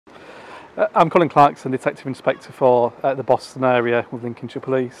I'm Colin Clarkson, Detective Inspector for the Boston area with Lincolnshire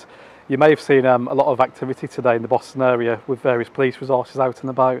Police. You may have seen a lot of activity today in the Boston area with various police resources out and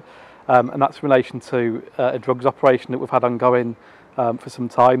about, and that's in relation to a drugs operation that we've had ongoing for some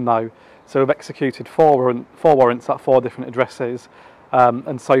time now. So we've executed four warrants at 4 different addresses,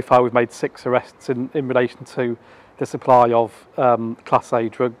 and so far we've made 6 arrests in relation to the supply of Class A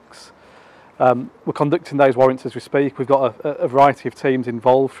drugs. We're conducting those warrants as we speak. We've got a variety of teams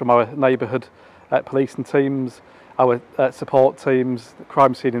involved, from our neighbourhood policing teams, our support teams,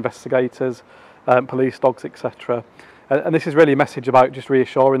 crime scene investigators, police dogs, etc. And this is really a message about just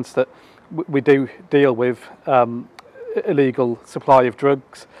reassurance that we do deal with illegal supply of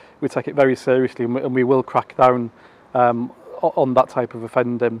drugs. We take it very seriously, and we will crack down on that type of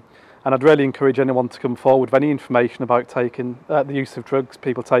offending. And I'd really encourage anyone to come forward with any information about taking the use of drugs,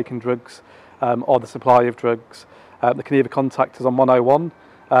 people taking drugs, or the supply of drugs. They can either contact us on 101,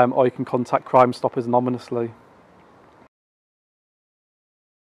 or you can contact Crime Stoppers anonymously.